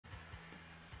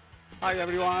Hi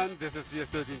everyone, this is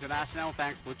CSTOYS International.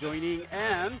 Thanks for joining.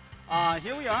 And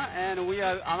here we are, and we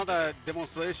have another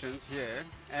demonstrations here,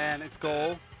 and it's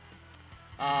called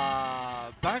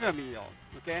Burgameal.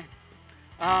 Okay,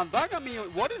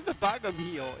 Burgameal. What is the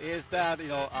Burgameal? Is that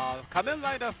Kamen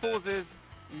Rider Fourze's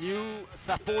new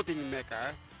supporting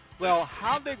maker? Well,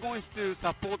 how they're going to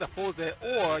support the Fourze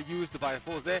or used by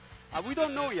Fourze, we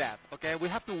don't know yet. Okay, we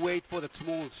have to wait for the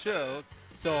tomorrow's show,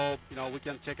 so we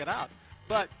can check it out.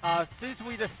 But since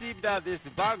we received this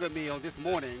Burgameal this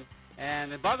morning,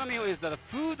 and the Burgameal is the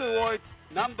Foodroid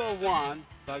 #1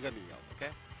 Burgameal,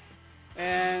 okay?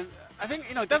 And I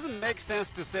think it doesn't make sense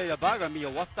to say a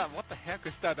Burgameal. What's that? What the heck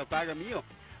is that, a Burgameal?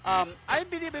 I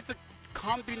believe it's a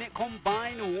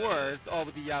combined words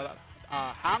of the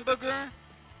hamburger,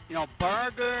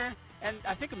 burger, and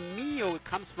I think meal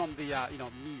comes from the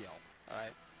meal. All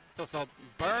right. So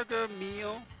burger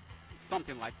meal,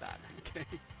 something like that. Okay.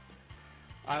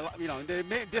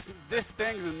 This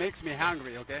thing makes me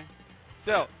hungry. Okay,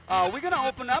 so we're gonna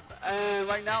open up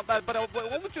right now. But what I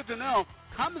want you to know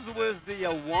comes with the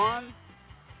one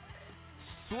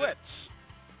switch.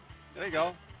 There you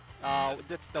go.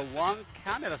 That's the one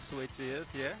camera switch is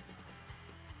here.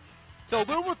 So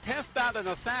we will test that and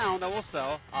the sound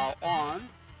also on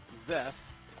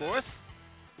this, of course,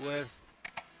 with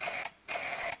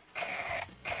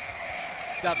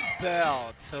the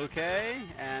belt, okay?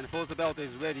 And Fourze belt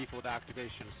is ready for the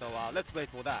activation. So let's wait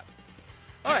for that.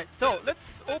 All right, so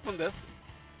let's open this.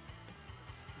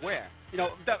 Where?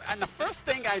 And the first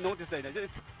thing I noticed is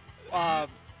it's what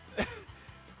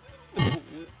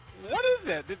is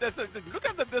it? Look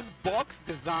at this box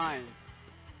design.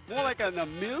 More like a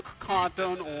milk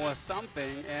carton or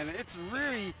something, and it's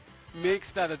really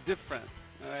makes that a difference.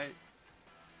 All right.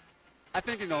 I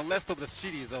think rest of the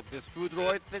series of this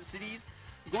Foodroid series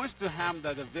going to have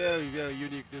the very, very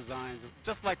unique designs,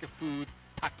 just like a food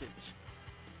package.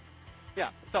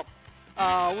 Yeah, so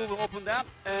we will open that,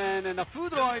 and then the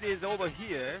Foodroid is over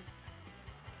here.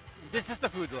 This is the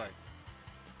Foodroid.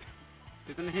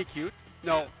 Isn't he cute?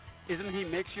 No, isn't he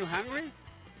makes you hungry?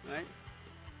 Right?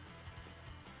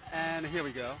 And here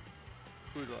we go,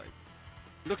 Foodroid.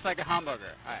 Looks like a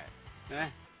hamburger. はい。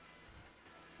ね。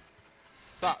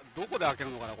さあ、どこで開ける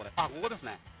のかなこれ。あ、ここです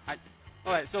ね。はい。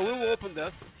Alright, so we will open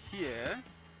this here.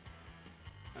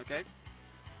 Okay.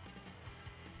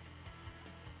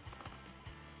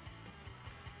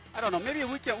 I don't know, maybe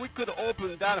we could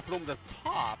open that from the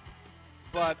top,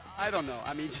 but I don't know.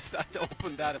 I mean, just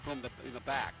open that from the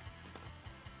back.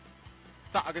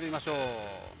 さあ、開けてみましょう。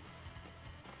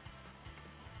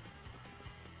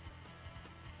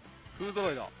フード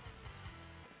ロイド。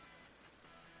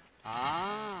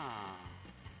あ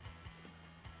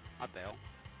あったよ。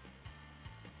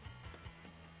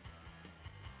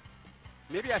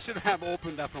Maybe I should have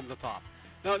opened that from the top.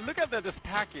 Now look at this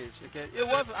package, okay? It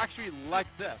was actually like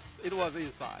this. It was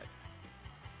inside,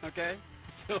 okay?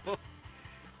 So,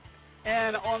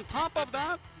 and on top of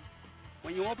that,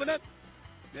 when you open it,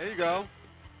 there you go,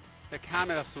 the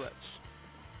camera switch.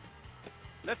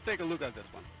 Let's take a look at this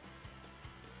one.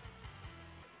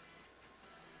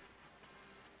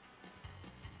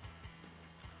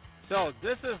 So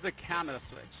this is the camera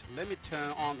switch. Let me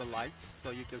turn on the lights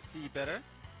so you can see better.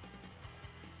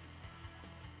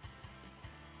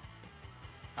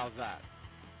 How's that?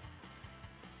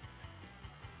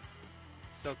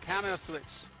 So camera switch.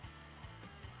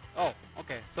 Oh,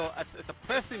 okay. So it's a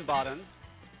pressing buttons,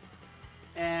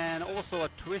 and also a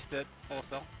twisted.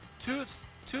 Also two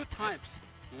types,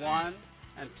 1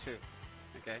 and 2.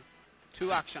 Okay,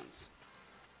 2 actions.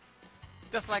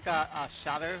 Just like a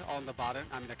shutter on the bottom.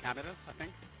 I mean the cameras, I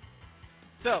think.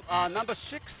 So number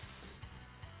 6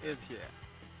 is here.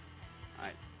 All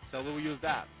right. So we will use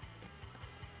that.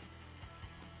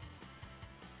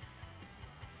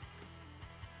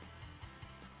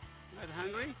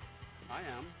 Hungry? I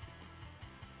am.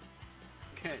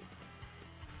 Okay.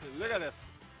 Look at this.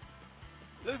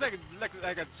 Looks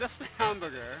like a just a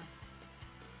hamburger.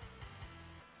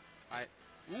 Alright.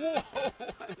 Whoa!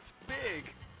 It's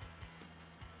big.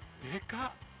 Big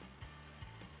up.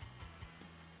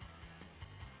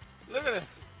 Look at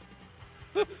this.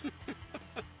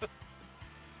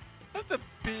 That's a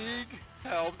big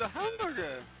hell of the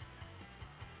hamburger.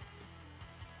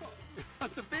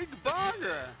 That's a big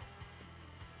burger.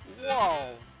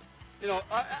 Whoa!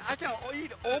 I can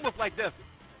eat almost like this.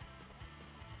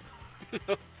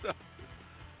 So,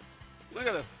 look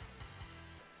at this.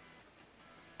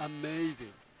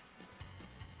 Amazing.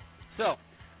 So,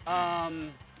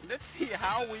 let's see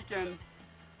how we can.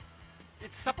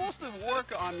 It's supposed to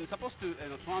work. I mean, supposed to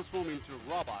transform into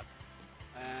a robot,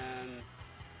 and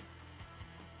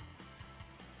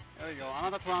There we go,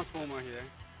 another transformer here.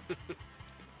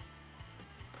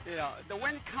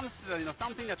 When it comes to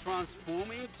something that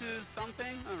transforms into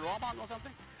something, a robot or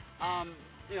something, I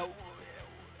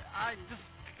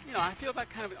just I feel that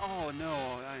kind of, oh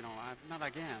no, not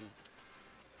again.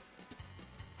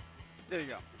 There you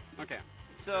go. Okay,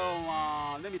 so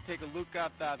let me take a look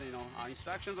at that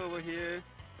instructions over here.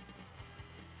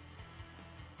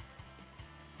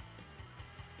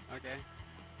 Okay.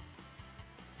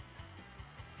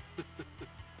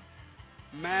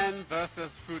 Man versus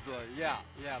Foodroid. Yeah,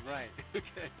 right.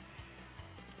 Okay.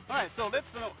 Alright, so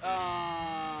let's not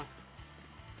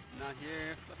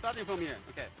here. Starting from here.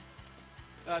 Okay.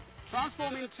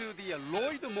 Transform into the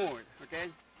Lloyd mode. Okay.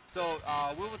 So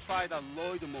we will try the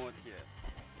Lloyd mode here.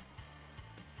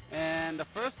 And the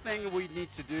first thing we need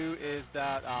to do is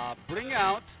that bring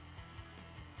out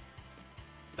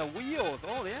the wheels.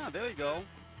 Oh yeah, there we go.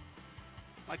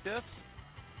 Like this.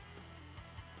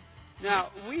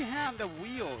 Now we have the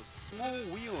wheels, small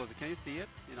wheels. Can you see it?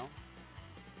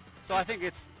 So I think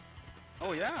it's.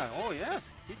 Oh yeah. Oh yes.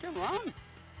 He can run.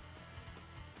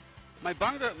 My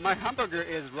hamburger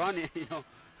is running.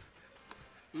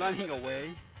 Running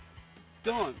away.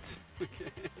 Don't.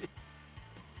 Okay.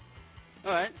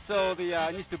 All right. So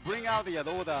I need to bring out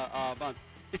all the buns.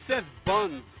 It says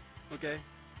buns. Okay.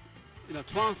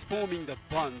 Transforming the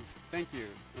buns. Thank you.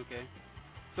 Okay.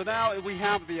 So now we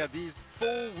have these 4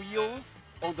 wheels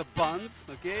on the buns,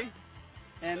 okay?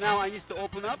 And now I need to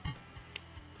open up.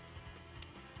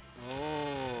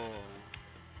 Oh.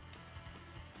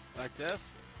 Like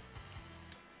this.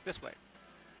 This way.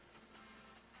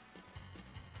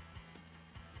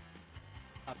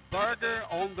 A burger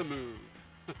on the move.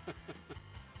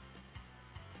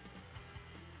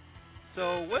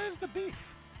 So where's the beef?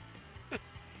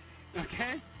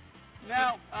 Okay?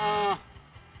 Now,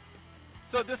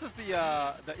 so this is the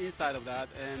inside of that,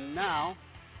 and now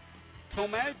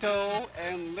tomato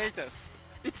and lettuce.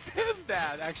 It says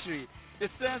that actually.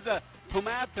 It says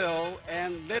tomato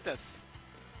and lettuce.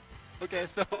 Okay,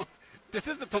 so this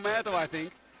is the tomato, I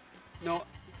think. No,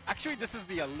 actually this is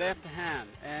the left hand,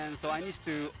 and so I need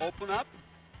to open up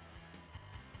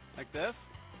like this,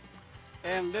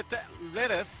 and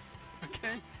lettuce,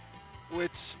 okay,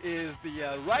 which is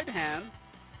the right hand.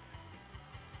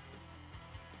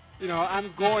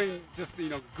 I'm going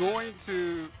going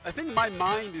to, I think my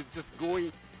mind is just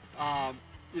going,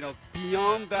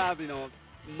 beyond that,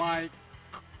 my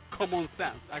common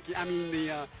sense. I mean,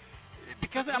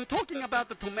 because I'm talking about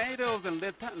the tomatoes and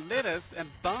lettuce and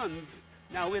buns,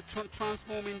 now we're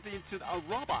transforming into a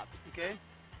robot, okay?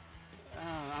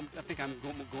 I think I'm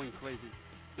going crazy.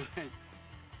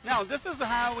 Now, this is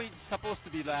how it's supposed to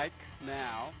be like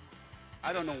now.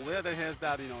 I don't know where the head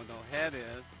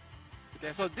is.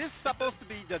 Okay, so this is supposed to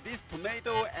be this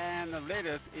tomato and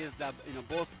lettuce is the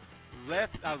both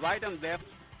right and left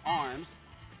arms.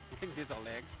 I think these are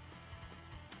legs.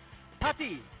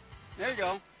 Patty, there you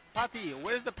go. Patty,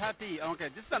 where's the patty? Okay,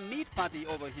 this is a meat patty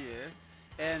over here,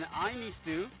 and I need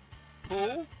to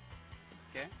pull.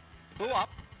 Okay, pull up.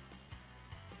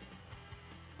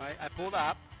 Right, I pulled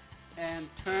up and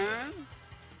turn.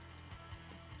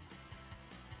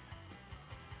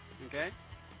 Okay.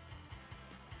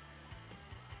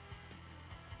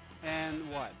 And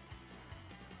what?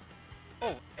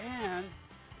 Oh, and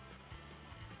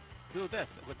do this,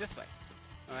 go this way.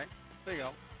 All right, there you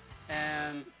go.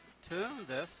 And turn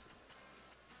this.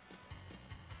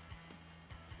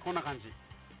 こんな感じ。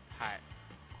はい。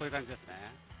こういう感じですね。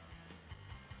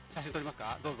写真撮ります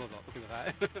か？どうぞどうぞ撮ってくださ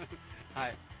い。は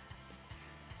い。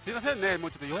すいませんね、も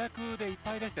うちょっと予約でいっ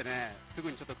ぱいでしてね、す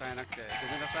ぐにちょっと買えなくてご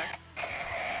めんなさい。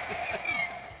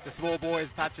The small boy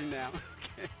is touching now.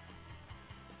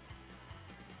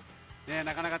 ね、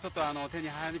なかなかちょっと手に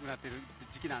入らなくなっている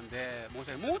時期なんで、申し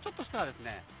訳ない。もうちょっとしたらです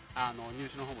ね、入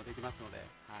手の方もできますので、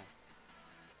はい。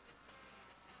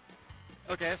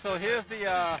Okay, so here's the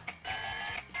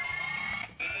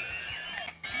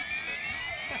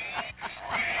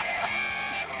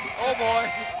oh boy.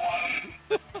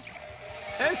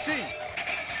 And she.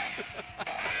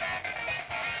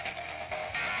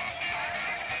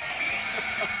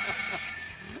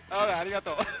 Alright, ありが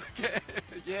とう。Okay.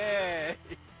 Yay.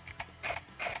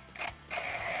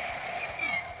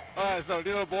 Alright, so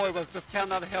little boy was just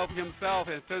cannot help himself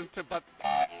and turned to, but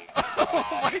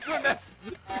oh my goodness.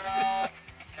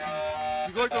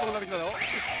 すごいことになってきたよ。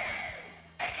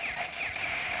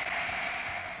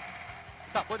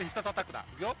さあ、これで必殺アタックだ。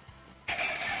いくよ。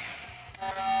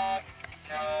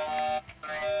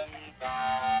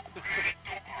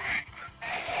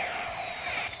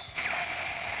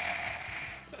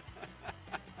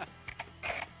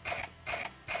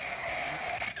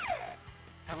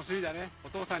楽しみだね。お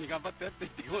父さんに頑張ってって言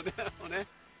ってこうね。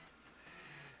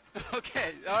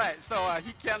Okay, all right. So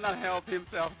he cannot help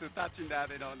himself to touching that,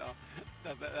 no,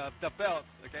 the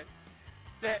belts. Okay.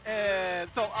 で、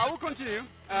so I will continue.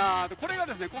 これが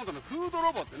ですね、今度のフード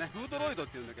ロボってね、フードロイドっ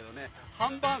て言うんだけどね、ハ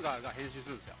ンバーガーが変身す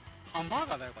るんですよ。ハンバー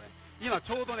ガーだよこれ。今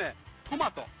ちょうどね、ト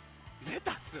マト、レ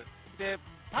タスで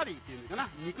パリっていうのかな、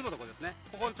肉のところですね。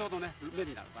ここにちょうどね、目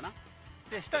になるかな。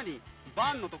で、下に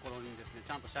バンのところにですね、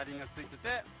ちゃんと車輪がついて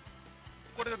て、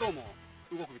これでどうも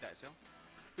動くみたいですよ。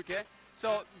Okay.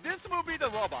 So this will be the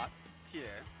robot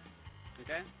here.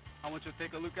 Okay. I want you to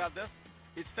take a look at this.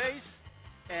 His face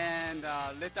and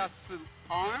lettuce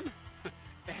arm,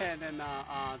 and then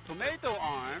tomato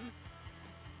arm,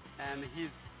 and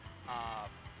his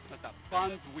what's that?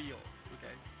 Buns wheels.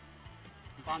 Okay.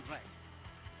 Buns legs.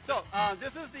 So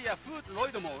this is the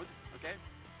Foodroid mode. Okay.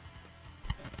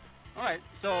 All right.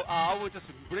 So I will just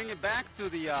bring it back to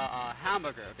the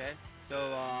hamburger. Okay. So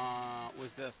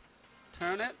with this,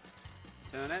 turn it,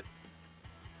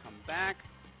 come back.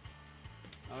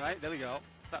 All right. There we go.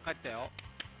 さあ帰ったよ。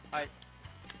はい。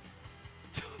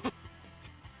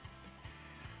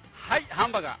はい、ハ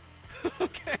ンバーガー。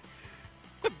Okay.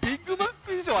 これビッグマッ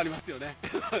ク以上ありますよね。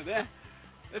ね。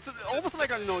It's almost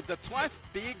like the twice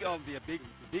big of the big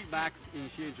Macs in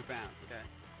here in Japan.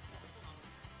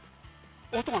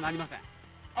 Okay. 音が鳴りません。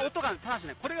音がただし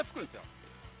ね、これがつくんですよ。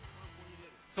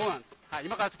そうなんです。はい、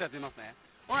今からちょっとやってみますね。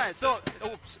Alright, so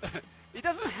it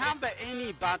doesn't have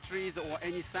any batteries or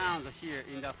any sounds here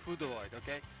in the Foodroid,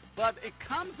 okay? But it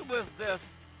comes with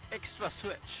this extra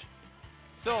switch.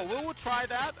 So we will try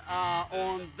that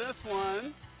on this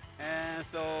one, and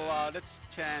so let's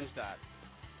change that.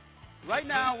 Right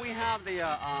now we have the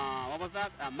what was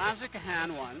that? Magic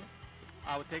hand one.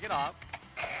 I will take it off.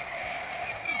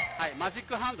 はい、マジッ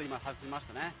クハンド今外しまし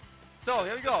たね。So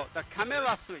here we go. The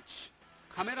camera switch.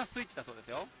 カメラスイッチだそうです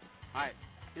よ。はい、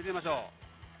入れてみましょ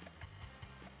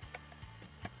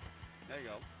う。There you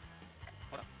go.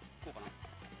 ほら、こうかな。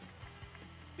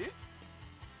え？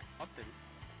合ってる？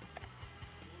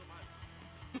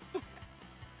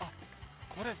あ、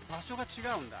これ場所が違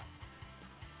うんだ。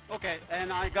Okay,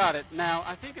 and I got it. Now,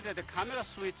 I think that the camera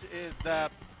switch is the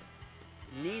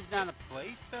needs not a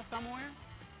place somewhere.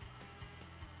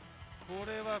 こ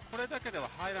れはこれだけでは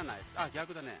入らないです。あ、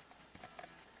逆だね。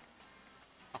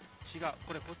あ、違う。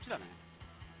これこっちだね。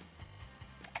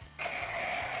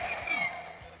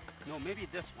No, maybe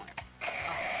this one. あ、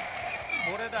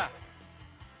これだ。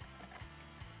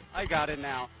I got it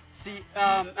now. See,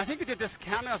 I think that this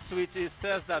camera switch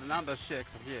says that number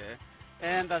 6 here,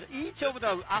 and that each of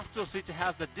the Astro switch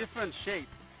has the different shape,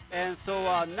 and so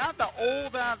not that all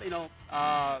that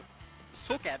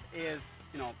socket is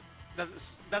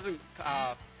doesn't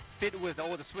fit with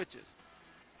all the switches.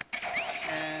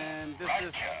 And this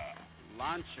is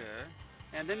launcher,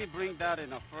 and let me bring that in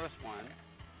the first one.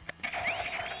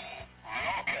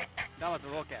 That was the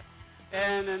rocket.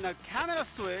 And then the camera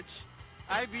switch,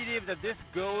 I believe that this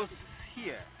goes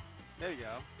here. There you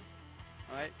go.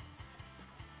 All right.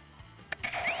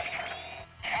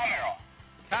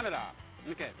 Camera.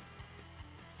 Okay.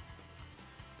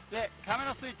 The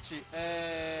camera switch.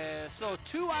 So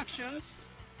 2 actions.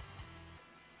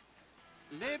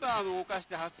 レバーを動かし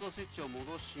て発動スイッチを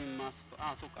戻しますと。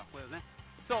あ、そうか、これね。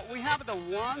So we have the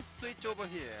one switch over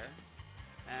here,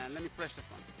 and let me press this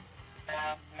one.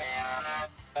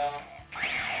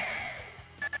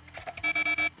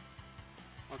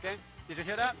 Okay, did you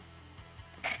hear that?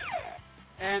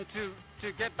 And to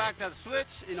get back that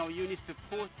switch, you need to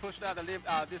push that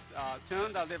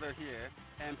turn the lever here,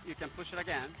 and you can push it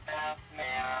again.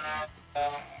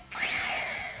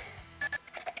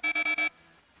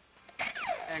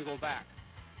 And go back.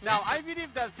 Now I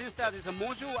believe that since that is a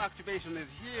module activation is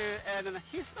here, and then a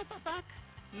hissas attack,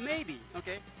 maybe.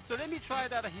 Okay, so let me try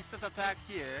that hissas attack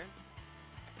here.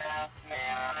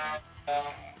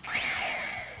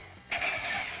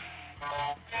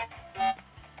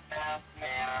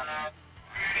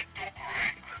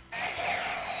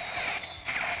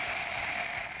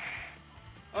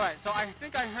 Alright, so I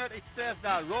think I heard it says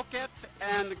that rocket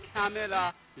and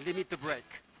camera limit break.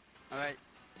 Alright,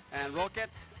 and rocket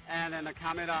and then the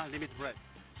camera limit break.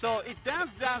 So it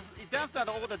does that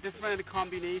all the different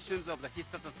combinations of the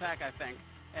hissas attack, I think.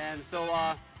 And so,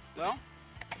 well,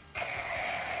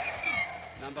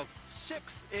 number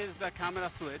 6 is the camera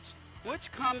switch,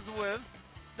 which comes with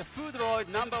the Foodroid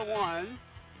number 1,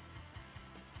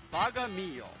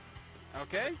 Burgameal.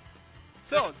 Okay?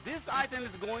 So this item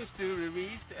is going to be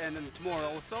released, and then tomorrow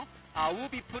also. We'll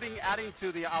be adding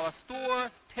to our store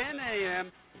 10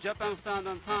 a.m. Japan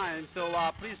Standard Time. So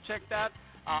please check that.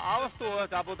 Our store,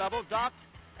 www.sentai.com.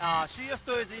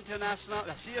 CSTOYS International,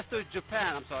 CSTOYS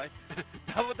Japan, I'm sorry,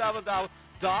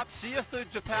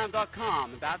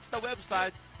 www.CSTOYSJapan.com. That's the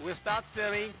website. We'll start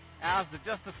selling as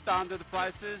just the standard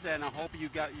prices, and I hope you're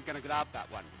gonna grab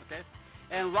that one, okay?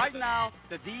 And right now,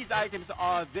 these items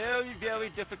are very, very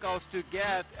difficult to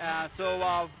get.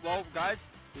 Well, guys,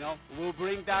 we'll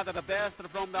bring that at the best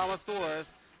from our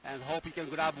stores, and hope you can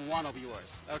grab one of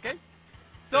yours, okay?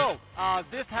 So,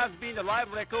 this has been the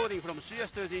live recording from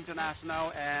CSTOYS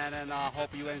International, and I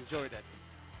hope you enjoyed it.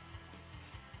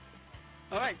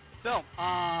 Alright, so,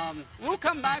 we'll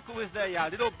come back with a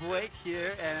little break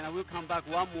here, and we'll come back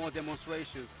one more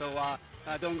demonstration. So,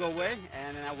 don't go away,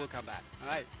 and then I will come back.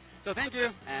 Alright, so thank you,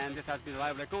 and this has been a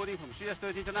live recording from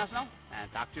CSTOYS International,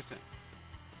 and talk to you soon.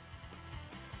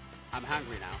 I'm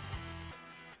hungry now.